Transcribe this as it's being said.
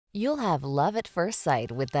You'll have love at first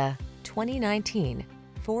sight with the 2019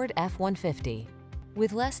 Ford F-150.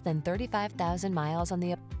 With less than 35,000 miles on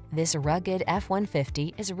the this rugged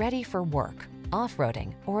F-150 is ready for work,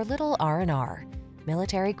 off-roading, or a little R&R.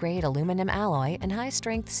 Military-grade aluminum alloy and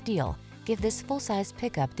high-strength steel give this full-size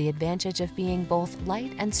pickup the advantage of being both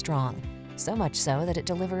light and strong, so much so that it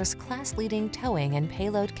delivers class-leading towing and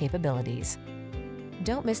payload capabilities.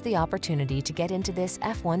 Don't miss the opportunity to get into this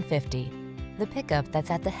F-150, the pickup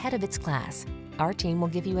that's at the head of its class. Our team will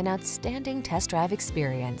give you an outstanding test drive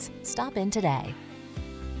experience. Stop in today.